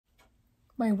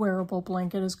My wearable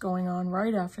blanket is going on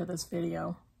right after this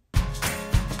video.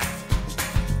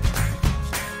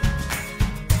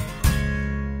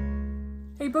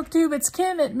 Hey BookTube, it's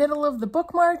Kim at Middle of the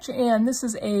Book March, and this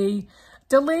is a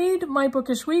delayed My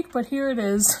Bookish week, but here it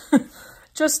is,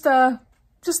 just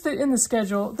in the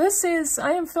schedule.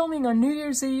 I am filming on New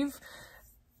Year's Eve,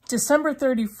 December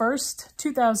 31st,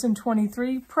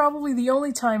 2023, probably the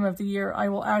only time of the year I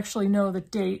will actually know the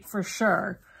date for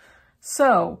sure.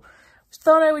 So,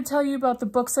 thought I would tell you about the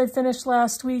books I finished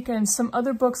last week and some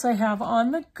other books I have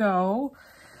on the go.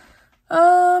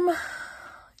 Yeah,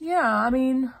 I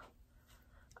mean,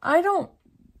 I don't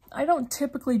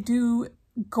typically do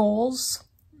goals.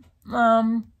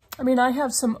 I mean, I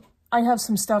have some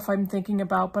stuff I'm thinking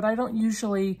about, but I don't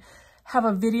usually have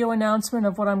a video announcement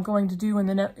of what I'm going to do in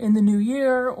the new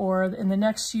year or in the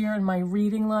next year in my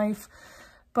reading life.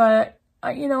 But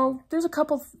you know, there's a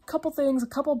couple things, a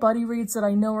couple buddy reads that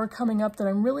I know are coming up that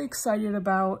I'm really excited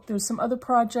about. There's some other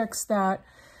projects that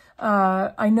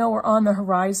I know are on the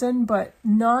horizon, but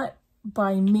not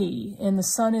by me. And the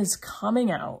sun is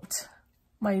coming out.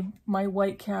 My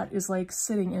white cat is like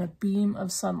sitting in a beam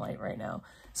of sunlight right now.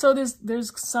 So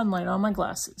there's sunlight on my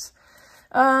glasses.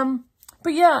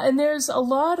 But yeah, and there's a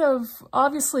lot of,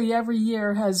 obviously every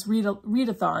year has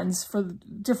readathons for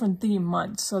different theme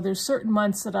months. So there's certain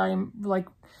months that I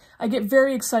get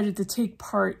very excited to take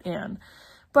part in,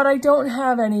 but I don't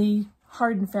have any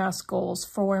hard and fast goals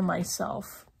for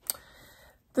myself.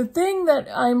 The thing that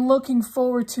I'm looking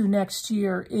forward to next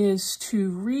year is to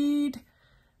read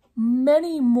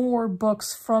many more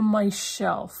books from my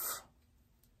shelf.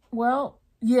 Well,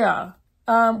 yeah,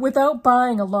 without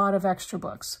buying a lot of extra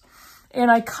books. And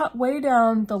I cut way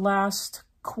down the last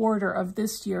quarter of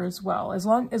this year as well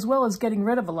as getting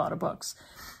rid of a lot of books.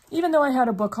 Even though I had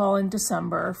a book haul in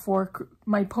December for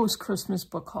my post-Christmas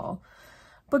book haul.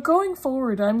 But going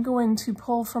forward, I'm going to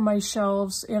pull from my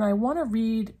shelves, and I want to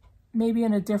read maybe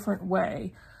in a different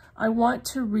way. I want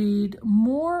to read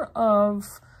more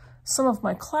of some of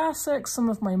my classics, some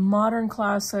of my modern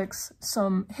classics,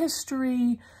 some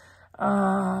history,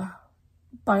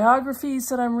 biographies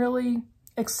that I'm really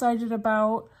excited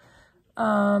about.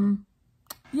 Yeah,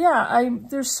 I'm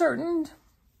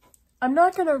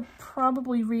not going to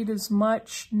probably read as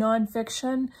much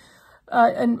nonfiction,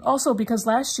 and also because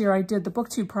last year I did the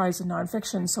BookTube Prize in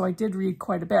nonfiction, so I did read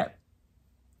quite a bit.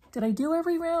 Did I do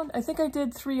every round? I think I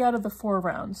did 3 out of the 4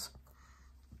 rounds.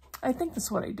 I think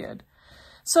that's what I did.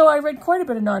 So I read quite a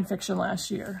bit of nonfiction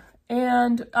last year,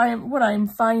 and what I'm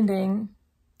finding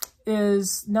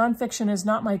is nonfiction is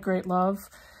not my great love.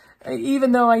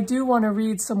 Even though I do want to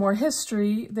read some more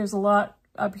history, there's a lot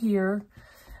up here.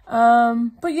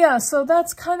 But yeah, so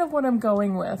that's kind of what I'm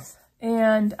going with.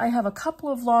 And I have a couple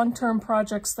of long-term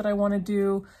projects that I want to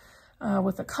do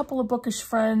with a couple of bookish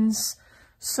friends.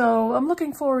 So I'm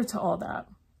looking forward to all that.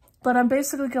 But I'm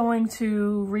basically going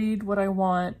to read what I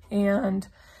want. And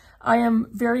I am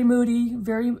very moody,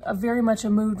 very much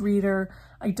a mood reader.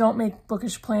 I don't make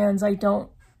bookish plans. I don't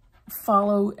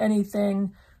follow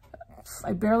anything.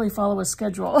 I barely follow a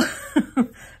schedule.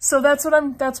 So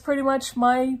that's pretty much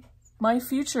my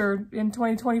future in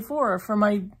 2024 for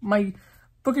my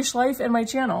bookish life and my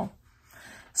channel.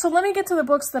 So let me get to the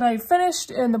books that I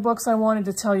finished and the books I wanted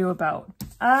to tell you about.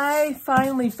 I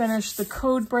finally finished The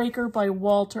Codebreaker by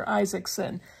Walter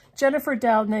Isaacson. Jennifer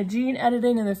Doudna, Gene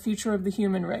Editing and the Future of the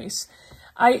Human Race.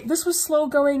 This was slow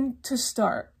going to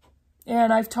start,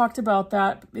 and I've talked about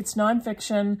that. It's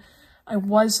nonfiction. I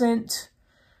wasn't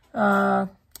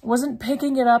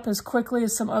picking it up as quickly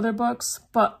as some other books,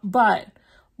 but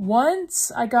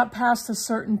once I got past a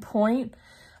certain point,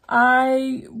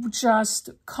 I just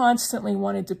constantly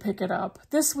wanted to pick it up.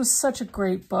 This was such a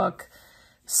great book,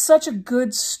 such a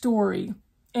good story,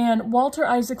 and Walter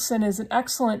Isaacson is an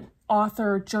excellent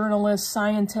author, journalist,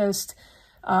 scientist.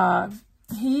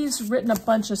 He's written a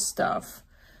bunch of stuff.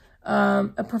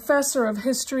 A professor of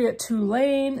history at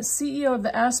Tulane, CEO of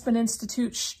the Aspen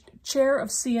Institute, chair of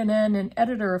CNN, and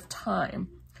editor of Time.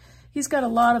 He's got a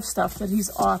lot of stuff that he's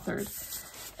authored.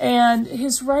 And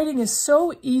his writing is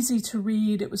so easy to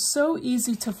read. It was so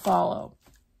easy to follow.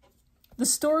 The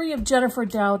story of Jennifer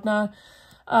Doudna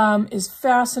is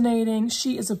fascinating.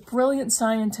 She is a brilliant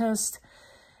scientist.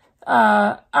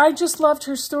 I just loved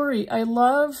her story. I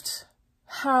loved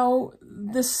how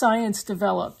this science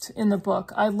developed in the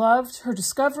book. I loved her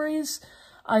discoveries.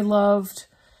 I loved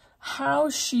how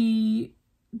she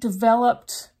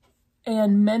developed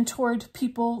and mentored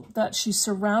people that she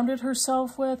surrounded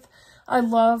herself with. I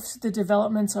loved the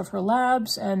developments of her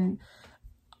labs and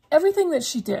everything that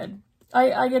she did.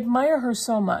 I admire her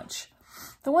so much.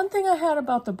 The one thing I had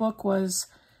about the book was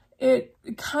it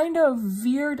kind of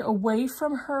veered away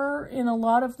from her in a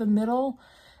lot of the middle,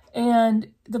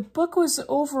 and the book was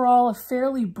overall a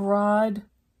fairly broad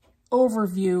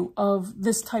overview of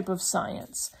this type of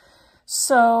science.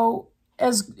 So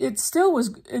as it still was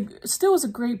a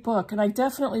great book, and I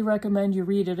definitely recommend you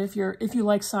read it if you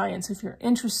like science, if you're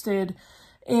interested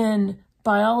in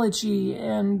biology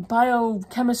and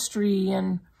biochemistry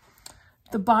and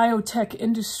the biotech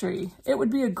industry. It would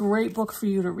be a great book for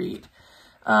you to read.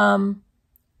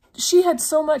 She had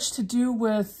so much to do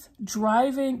with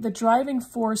the driving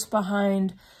force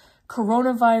behind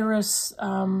coronavirus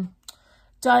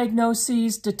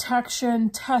diagnoses, detection,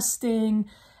 testing,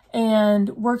 and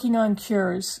working on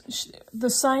cures. The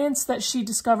science that she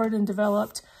discovered and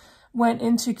developed went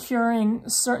into curing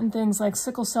certain things like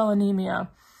sickle cell anemia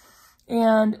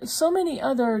and so many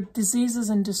other diseases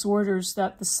and disorders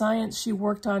that the science she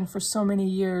worked on for so many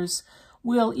years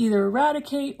will either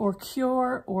eradicate or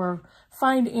cure or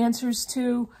find answers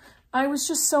to. I was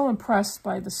just so impressed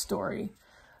by the story.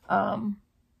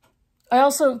 I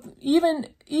also, even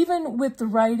with the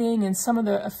writing and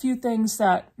a few things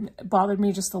that bothered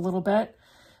me just a little bit,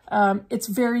 it's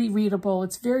very readable.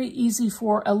 It's very easy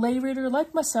for a lay reader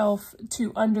like myself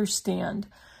to understand.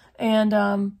 And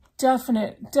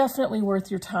definitely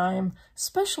worth your time,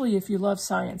 especially if you love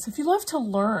science. If you love to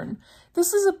learn,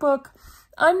 this is a book.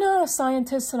 I'm not a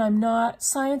scientist, and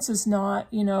science is not,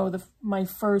 my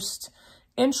first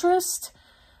interest.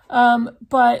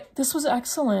 But this was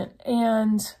excellent.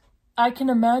 And I can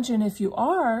imagine if you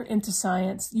are into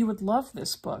science, you would love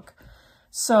this book.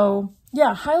 So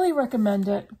yeah, highly recommend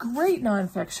it. Great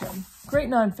nonfiction. Great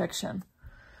nonfiction.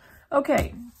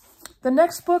 Okay. The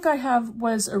next book I have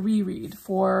was a reread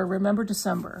for Remember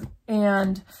December,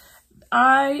 and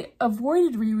I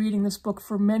avoided rereading this book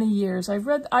for many years. I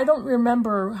don't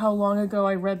remember how long ago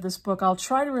I read this book. I'll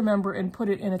try to remember and put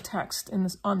it in a text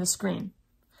on the screen.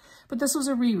 But this was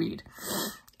a reread,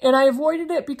 and I avoided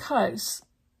it because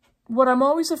what I'm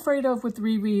always afraid of with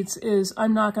rereads is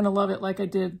I'm not going to love it like I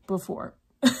did before.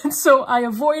 So I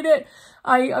avoid it.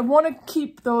 I want to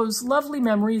keep those lovely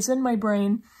memories in my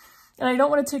brain. And I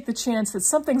don't want to take the chance that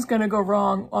something's going to go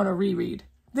wrong on a reread.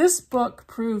 This book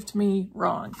proved me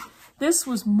wrong. This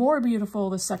was more beautiful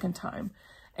the second time.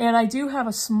 And I do have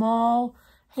a small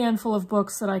handful of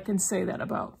books that I can say that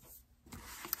about.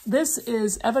 This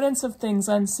is Evidence of Things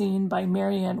Unseen by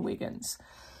Marianne Wiggins.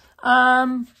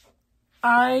 The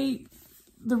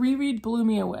reread blew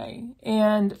me away.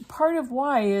 And part of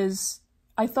why is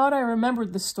I thought I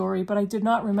remembered the story, but I did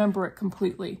not remember it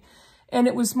completely. And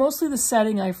it was mostly the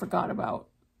setting I forgot about.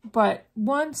 But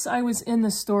once I was in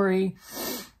the story,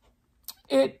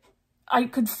 I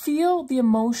could feel the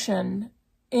emotion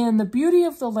and the beauty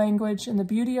of the language and the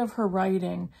beauty of her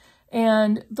writing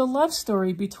and the love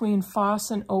story between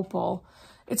Foss and Opal.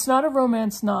 It's not a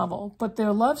romance novel, but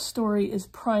their love story is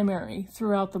primary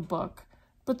throughout the book.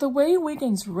 But the way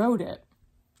Wiggins wrote it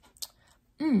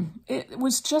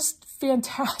was just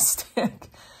fantastic.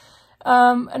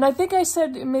 And I think I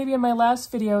said maybe in my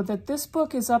last video that this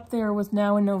book is up there with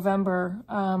Now in November.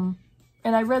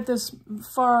 And I read this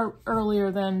far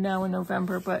earlier than Now in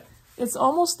November, but it's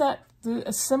almost a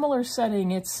similar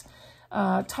setting. It's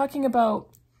talking about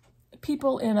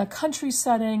people in a country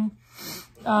setting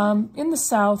in the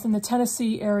South, in the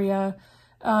Tennessee area,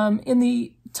 in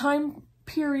the time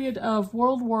period of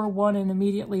World War I and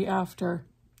immediately after.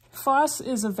 Foss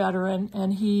is a veteran,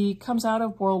 and he comes out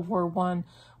of World War I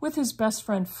with his best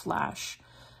friend Flash.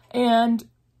 And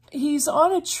he's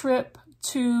on a trip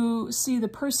to see the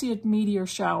Perseid meteor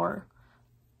shower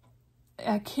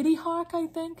at Kitty Hawk, I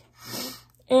think.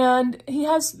 And he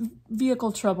has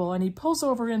vehicle trouble, and he pulls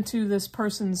over into this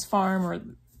person's farm or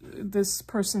this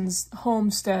person's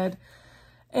homestead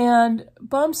and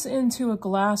bumps into a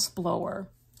glass blower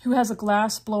who has a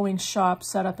glass blowing shop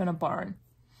set up in a barn.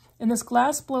 And this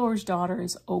glass blower's daughter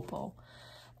is Opal.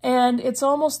 And it's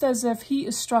almost as if he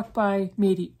is struck by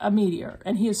a meteor,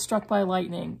 and he is struck by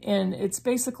lightning. And it's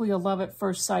basically a love at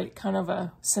first sight kind of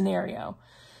a scenario.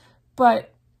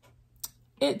 But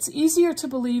it's easier to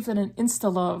believe than an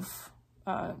insta-love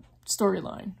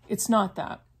storyline. It's not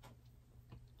that.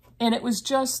 And it was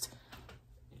just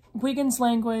Wiggins'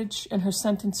 language and her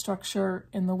sentence structure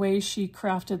and the way she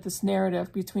crafted this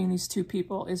narrative between these two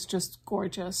people is just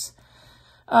gorgeous.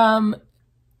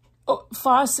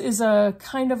 Foss is a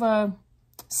kind of a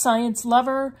science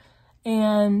lover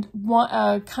and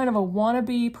kind of a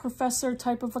wannabe professor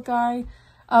type of a guy,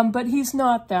 but he's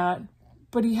not that.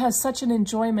 But he has such an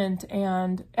enjoyment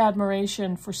and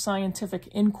admiration for scientific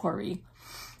inquiry.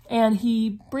 And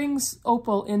he brings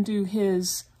Opal into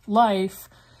his life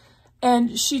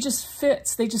And she just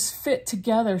fits, they just fit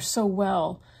together so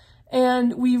well.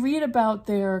 And we read about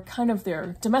their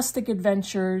their domestic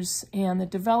adventures and the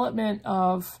development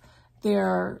of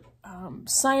their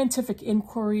scientific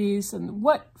inquiries and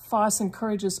what Foss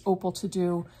encourages Opal to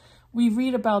do. We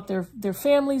read about their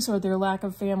families or their lack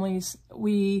of families.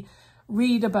 We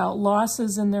read about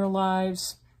losses in their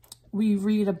lives. We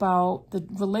read about the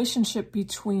relationship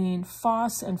between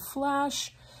Foss and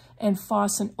Flash and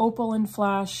Foss and Opal and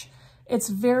Flash. It's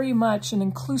very much an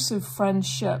inclusive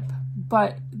friendship,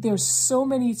 but there's so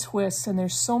many twists and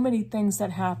there's so many things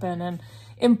that happen and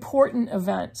important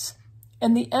events.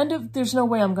 And there's no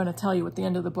way I'm going to tell you what the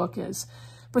end of the book is,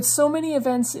 but so many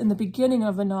events in the beginning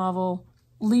of the novel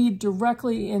lead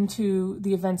directly into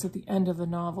the events at the end of the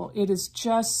novel. It is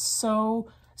just so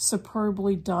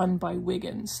superbly done by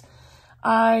Wiggins.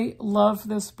 I love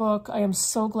this book. I am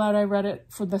so glad I read it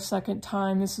for the second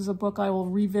time. This is a book I will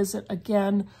revisit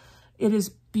again. It is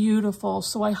beautiful.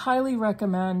 So I highly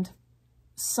recommend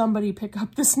somebody pick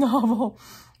up this novel.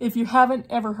 If you haven't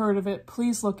ever heard of it,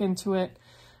 please look into it.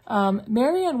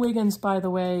 Marianne Wiggins, by the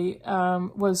way,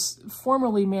 was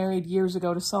formerly married years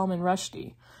ago to Salman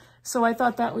Rushdie. So I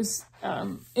thought that was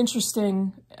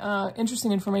interesting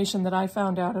information that I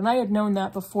found out. And I had known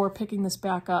that before picking this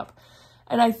back up.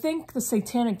 And I think the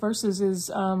Satanic Verses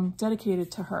is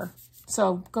dedicated to her.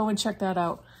 So go and check that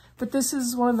out. But this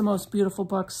is one of the most beautiful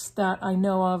books that I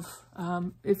know of.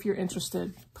 If you're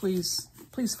interested, please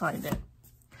find it.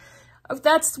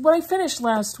 That's what I finished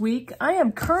last week. I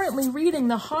am currently reading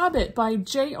The Hobbit by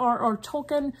J.R.R.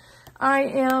 Tolkien. I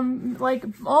am like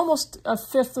almost a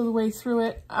fifth of the way through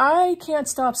it. I can't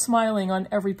stop smiling on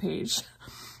every page.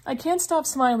 I can't stop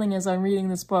smiling as I'm reading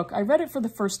this book. I read it for the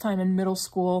first time in middle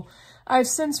school. I've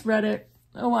since read it,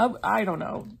 I don't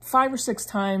know, 5 or 6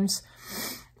 times.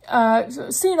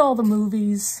 Seen all the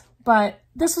movies, but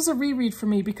this was a reread for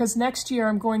me because next year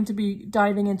I'm going to be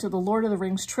diving into the Lord of the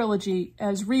Rings trilogy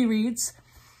as rereads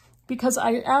because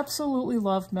I absolutely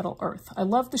love Middle-earth. I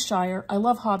love the Shire. I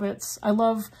love hobbits. I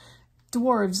love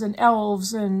dwarves and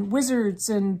elves and wizards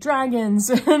and dragons,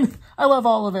 and I love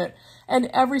all of it. And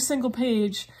every single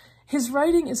page, his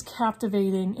writing is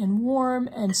captivating and warm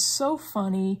and so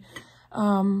funny.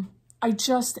 I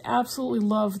just absolutely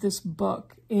love this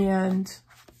book, and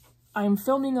I'm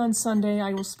filming on Sunday.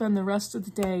 I will spend the rest of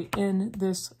the day in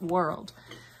this world.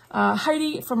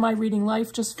 Heidi from My Reading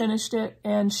Life just finished it,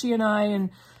 and she and I, and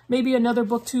maybe another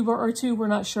booktuber or two, we're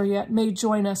not sure yet, may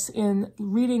join us in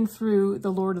reading through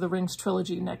the Lord of the Rings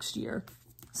trilogy next year.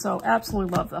 So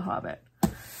absolutely love The Hobbit.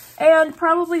 And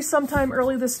probably sometime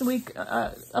early this week,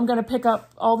 I'm going to pick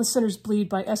up All the Sinners Bleed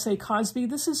by S.A. Cosby.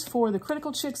 This is for the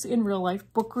Critical Chicks in Real Life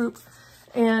book group.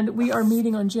 And we are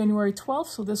meeting on January 12th,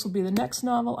 so this will be the next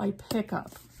novel I pick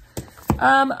up.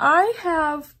 I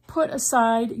have put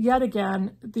aside, yet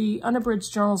again, the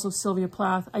unabridged journals of Sylvia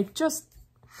Plath.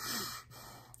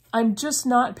 I'm just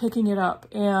not picking it up,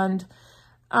 and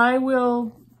I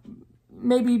will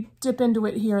maybe dip into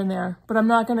it here and there, but I'm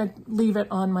not going to leave it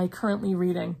on my currently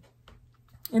reading.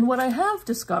 And what I have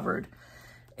discovered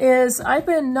is I've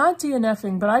been not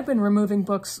DNFing, but I've been removing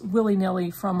books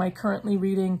willy-nilly from my currently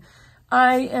reading.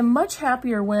 I am much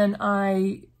happier when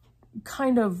I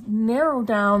kind of narrow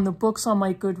down the books on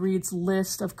my Goodreads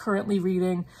list of currently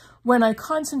reading, when I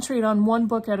concentrate on one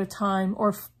book at a time,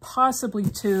 or possibly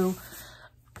 2.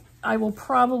 I will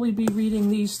probably be reading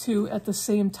these 2 at the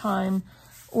same time,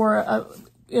 or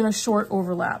in a short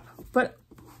overlap. But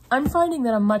I'm finding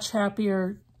that I'm much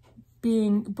happier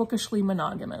being bookishly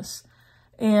monogamous.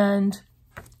 And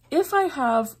if I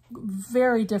have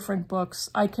very different books,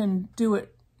 I can do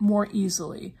it more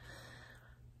easily.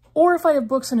 Or if I have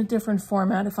books in a different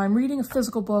format, if I'm reading a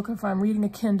physical book, if I'm reading a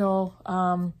Kindle,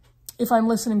 if I'm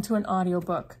listening to an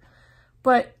audiobook.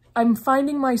 But I'm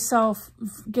finding myself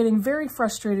getting very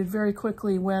frustrated very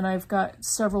quickly when I've got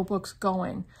several books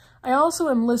going. I also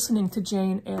am listening to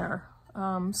Jane Eyre.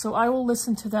 So I will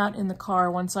listen to that in the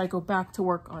car once I go back to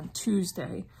work on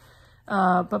Tuesday.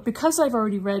 But because I've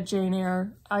already read Jane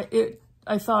Eyre,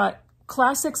 I thought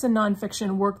classics and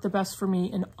nonfiction work the best for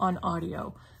me on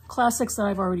audio. Classics that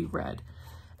I've already read.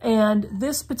 And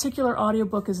this particular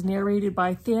audiobook is narrated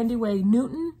by Thandiwe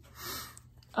Newton.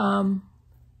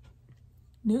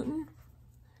 Newton?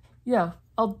 Yeah,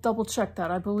 I'll double check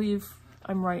that. I believe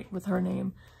I'm right with her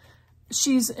name.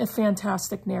 She's a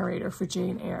fantastic narrator for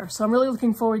Jane Eyre. So I'm really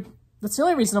looking forward, that's the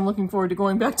only reason I'm looking forward to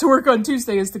going back to work on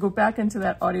Tuesday, is to go back into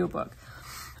that audiobook.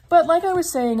 But like I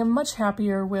was saying, I'm much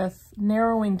happier with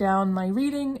narrowing down my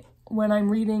reading when I'm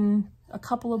reading a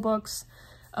couple of books,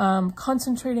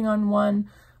 concentrating on one,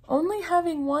 only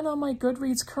having one on my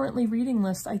Goodreads currently reading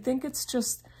list. I think it's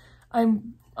just,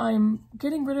 I'm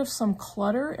getting rid of some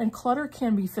clutter, and clutter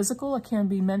can be physical, it can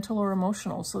be mental or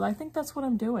emotional. So I think that's what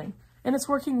I'm doing, and it's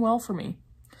working well for me.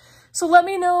 So let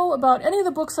me know about any of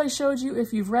the books I showed you,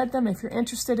 if you've read them, if you're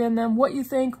interested in them, what you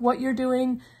think, what you're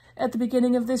doing at the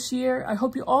beginning of this year. I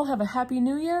hope you all have a happy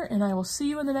new year, and I will see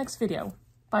you in the next video.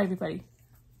 Bye, everybody.